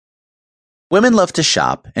Women love to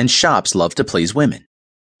shop, and shops love to please women.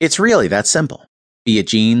 It's really that simple. Be it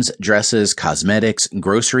jeans, dresses, cosmetics,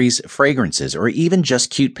 groceries, fragrances, or even just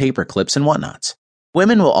cute paper clips and whatnots.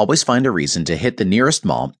 Women will always find a reason to hit the nearest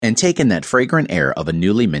mall and take in that fragrant air of a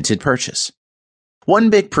newly minted purchase. One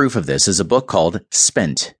big proof of this is a book called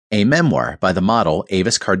Spent, a memoir by the model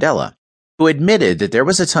Avis Cardella, who admitted that there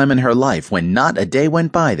was a time in her life when not a day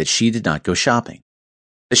went by that she did not go shopping.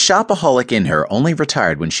 The shopaholic in her only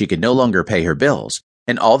retired when she could no longer pay her bills,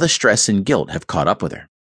 and all the stress and guilt have caught up with her.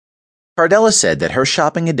 Cardella said that her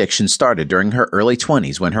shopping addiction started during her early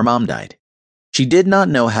 20s when her mom died. She did not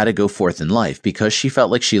know how to go forth in life because she felt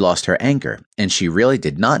like she lost her anchor, and she really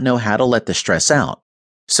did not know how to let the stress out.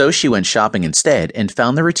 So she went shopping instead and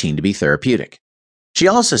found the routine to be therapeutic. She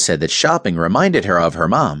also said that shopping reminded her of her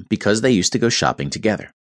mom because they used to go shopping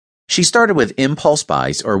together. She started with impulse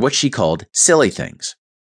buys, or what she called silly things.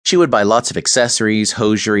 She would buy lots of accessories,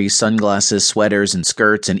 hosiery, sunglasses, sweaters, and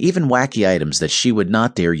skirts, and even wacky items that she would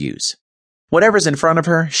not dare use. Whatever's in front of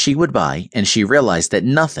her, she would buy, and she realized that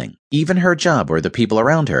nothing, even her job or the people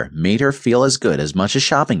around her, made her feel as good as much as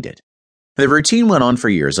shopping did. The routine went on for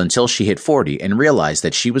years until she hit 40 and realized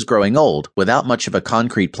that she was growing old without much of a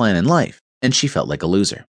concrete plan in life, and she felt like a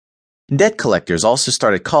loser. Debt collectors also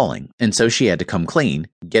started calling, and so she had to come clean,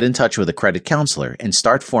 get in touch with a credit counselor, and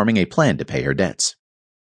start forming a plan to pay her debts.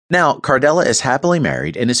 Now, Cardella is happily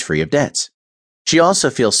married and is free of debts. She also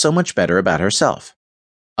feels so much better about herself.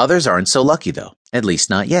 Others aren't so lucky though, at least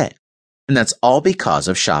not yet. And that's all because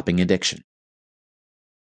of shopping addiction.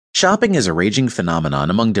 Shopping is a raging phenomenon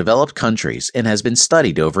among developed countries and has been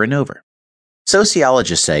studied over and over.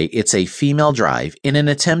 Sociologists say it's a female drive in an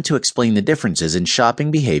attempt to explain the differences in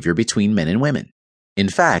shopping behavior between men and women. In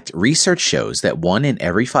fact, research shows that 1 in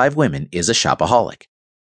every 5 women is a shopaholic.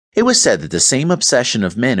 It was said that the same obsession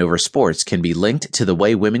of men over sports can be linked to the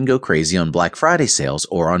way women go crazy on Black Friday sales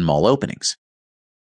or on mall openings.